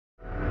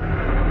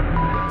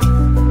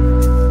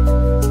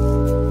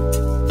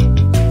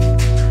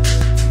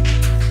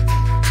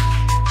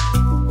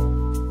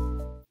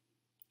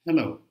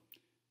Hello,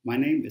 my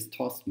name is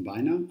Torsten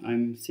Beyna.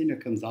 I'm Senior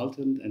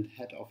Consultant and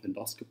Head of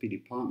Endoscopy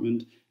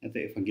Department at the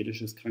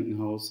Evangelisches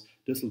Krankenhaus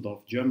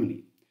Düsseldorf,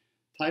 Germany.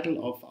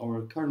 Title of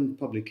our current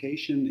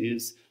publication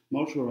is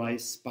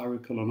Motorized Spiral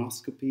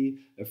Colonoscopy,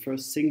 a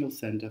first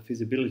single-center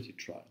feasibility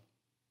trial.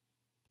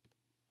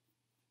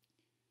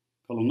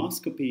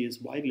 Colonoscopy is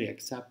widely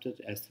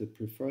accepted as the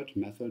preferred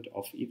method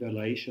of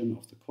evaluation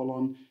of the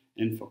colon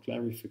and for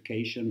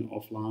clarification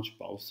of large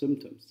bowel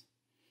symptoms.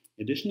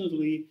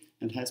 Additionally,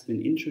 it has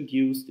been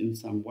introduced in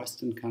some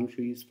Western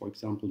countries, for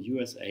example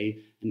USA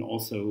and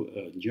also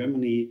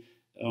Germany,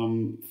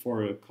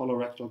 for a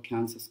colorectal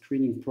cancer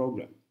screening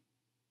program.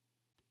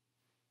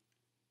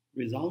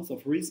 Results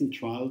of recent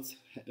trials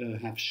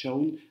have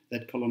shown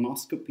that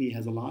colonoscopy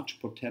has a large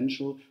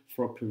potential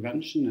for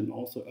prevention and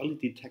also early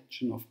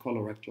detection of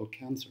colorectal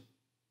cancer.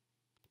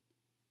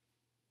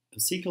 A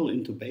cecal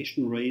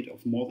intubation rate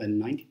of more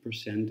than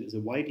 90% is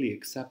a widely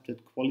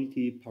accepted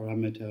quality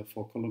parameter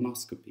for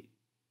colonoscopy.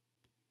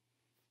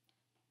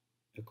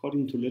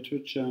 According to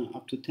literature,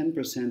 up to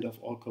 10% of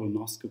all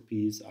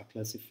colonoscopies are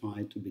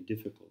classified to be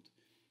difficult.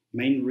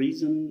 Main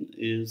reason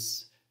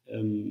is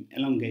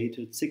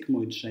elongated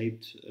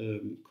sigmoid-shaped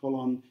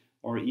colon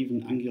or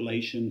even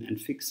angulation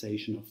and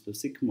fixation of the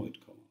sigmoid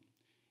colon.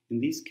 In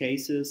these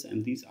cases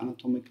and these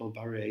anatomical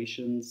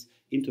variations,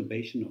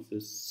 intubation of the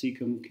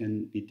cecum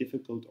can be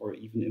difficult or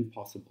even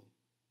impossible.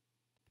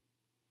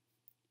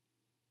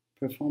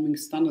 Performing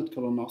standard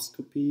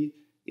colonoscopy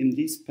in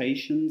these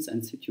patients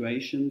and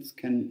situations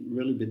can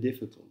really be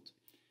difficult.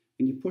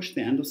 When you push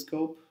the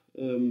endoscope,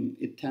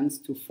 it tends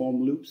to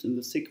form loops in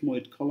the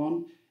sigmoid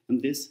colon,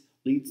 and this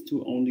leads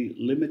to only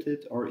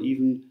limited or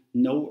even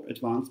no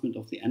advancement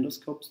of the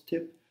endoscope's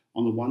tip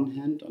on the one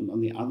hand, and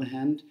on the other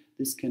hand,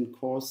 this can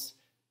cause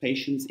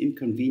patients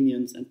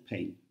inconvenience and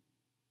pain.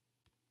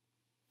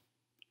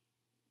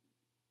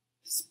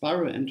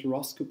 Spiral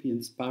enteroscopy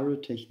and spiral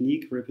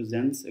technique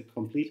represents a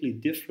completely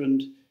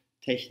different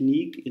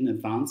technique in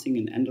advancing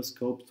an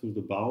endoscope through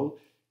the bowel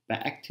by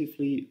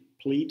actively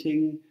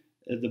pleating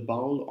the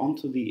bowel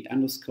onto the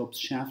endoscope's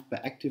shaft by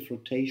active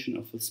rotation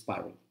of the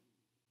spiral.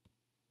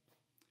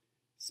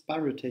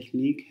 Spiral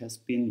technique has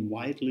been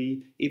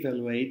widely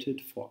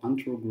evaluated for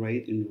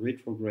anterograde and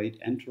retrograde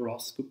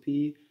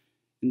enteroscopy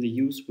in the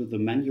use with the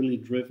manually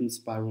driven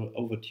spiral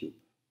overtube.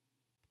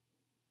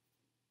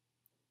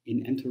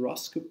 In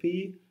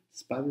enteroscopy,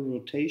 spiral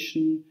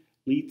rotation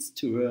leads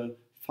to a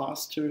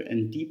faster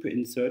and deeper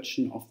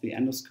insertion of the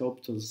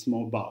endoscope to the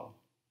small bowel.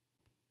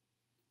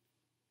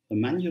 The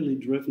manually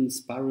driven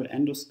spiral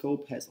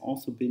endoscope has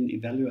also been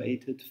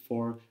evaluated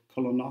for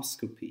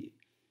colonoscopy.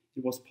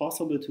 It was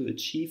possible to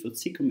achieve a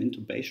cecum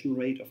intubation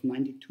rate of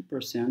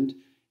 92%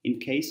 in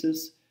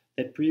cases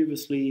that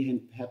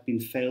previously had been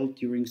failed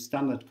during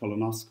standard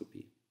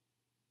colonoscopy.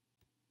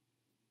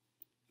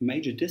 A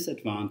major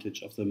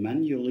disadvantage of the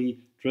manually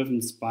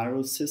driven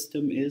spiral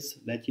system is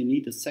that you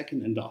need a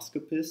second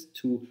endoscopist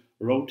to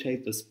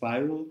rotate the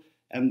spiral,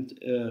 and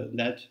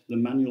that the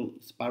manual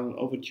spiral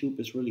overtube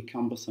is really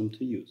cumbersome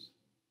to use.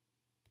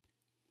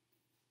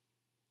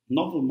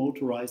 Novel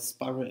motorized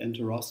spiral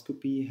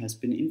enteroscopy has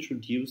been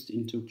introduced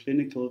into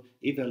clinical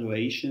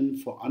evaluation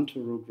for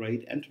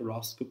anterograde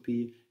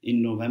enteroscopy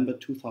in November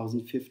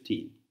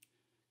 2015.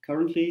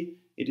 Currently,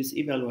 it is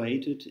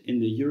evaluated in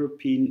the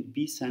European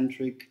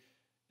B-centric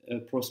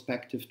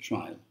prospective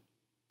trial.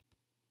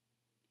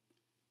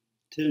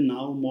 Till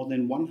now, more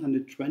than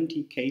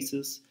 120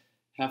 cases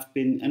have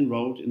been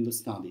enrolled in the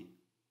study.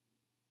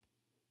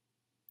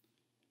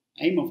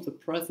 Aim of the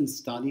present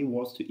study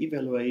was to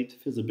evaluate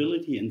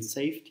feasibility and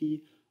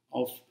safety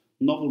of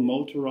novel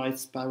motorized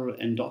spiral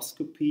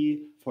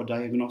endoscopy for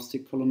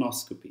diagnostic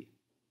colonoscopy.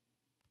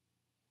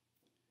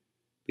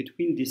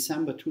 Between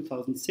December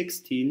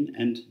 2016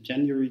 and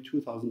January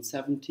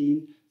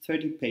 2017,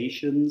 30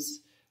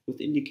 patients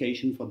with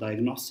indication for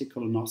diagnostic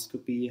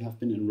colonoscopy have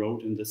been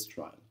enrolled in this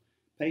trial.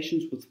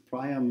 Patients with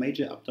prior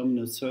major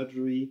abdominal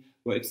surgery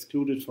were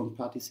excluded from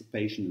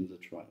participation in the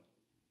trial.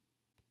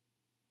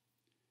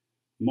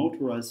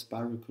 Motorized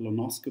spiral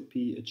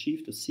colonoscopy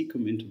achieved a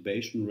cecum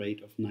intubation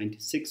rate of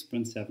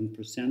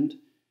 96.7%.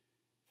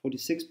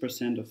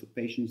 46% of the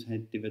patients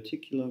had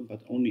diverticular,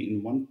 but only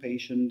in one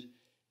patient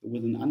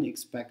with an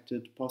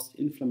unexpected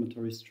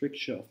post-inflammatory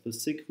stricture of the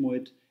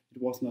sigmoid,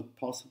 it was not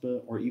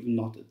possible or even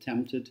not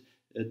attempted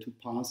to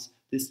pass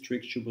this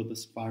stricture with the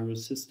spiral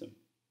system.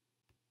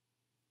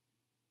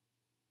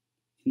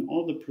 In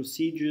all the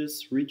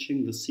procedures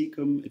reaching the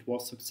cecum, it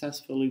was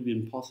successfully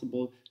been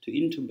possible to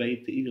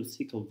intubate the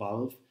ileocecal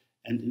valve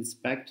and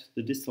inspect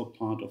the distal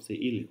part of the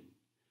ileum.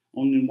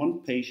 Only in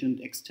one patient,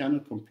 external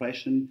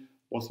compression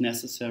was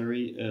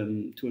necessary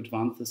to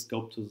advance the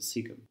scope to the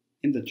cecum.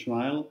 In the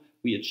trial,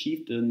 we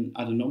achieved an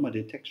adenoma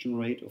detection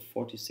rate of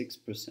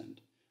 46%.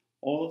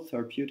 All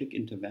therapeutic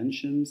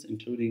interventions,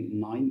 including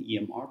 9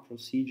 EMR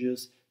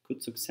procedures,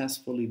 could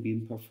successfully be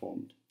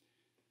performed.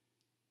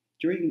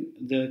 During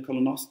the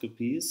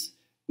colonoscopies,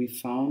 we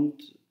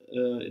found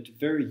it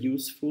very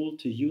useful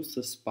to use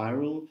the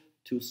spiral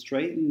to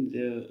straighten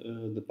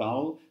the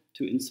bowel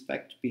to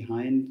inspect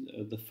behind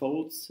the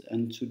folds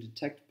and to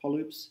detect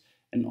polyps,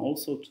 and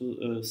also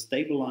to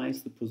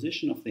stabilize the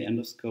position of the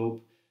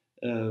endoscope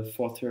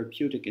for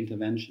therapeutic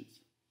interventions.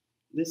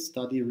 This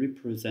study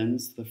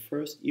represents the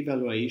first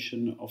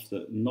evaluation of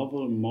the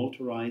novel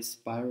motorized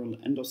spiral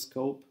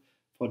endoscope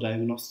for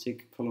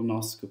diagnostic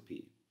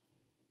colonoscopy.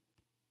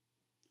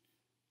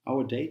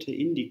 Our data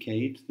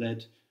indicate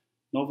that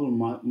novel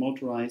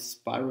motorized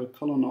spiral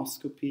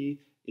colonoscopy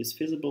is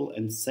feasible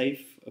and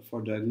safe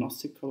for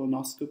diagnostic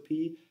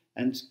colonoscopy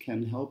and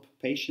can help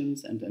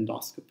patients and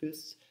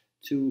endoscopists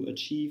to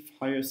achieve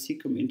higher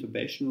cecum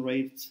intubation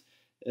rates,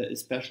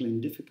 especially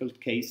in difficult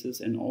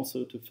cases, and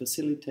also to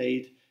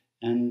facilitate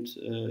and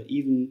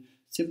even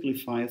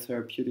simplify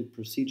therapeutic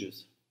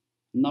procedures.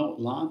 Now,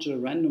 larger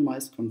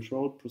randomized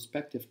controlled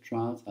prospective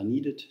trials are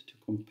needed to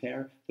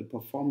compare the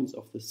performance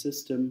of the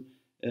system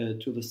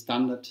to the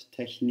standard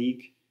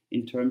technique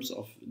in terms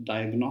of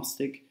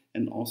diagnostic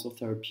and also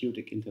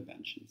therapeutic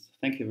interventions.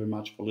 Thank you very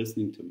much for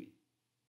listening to me.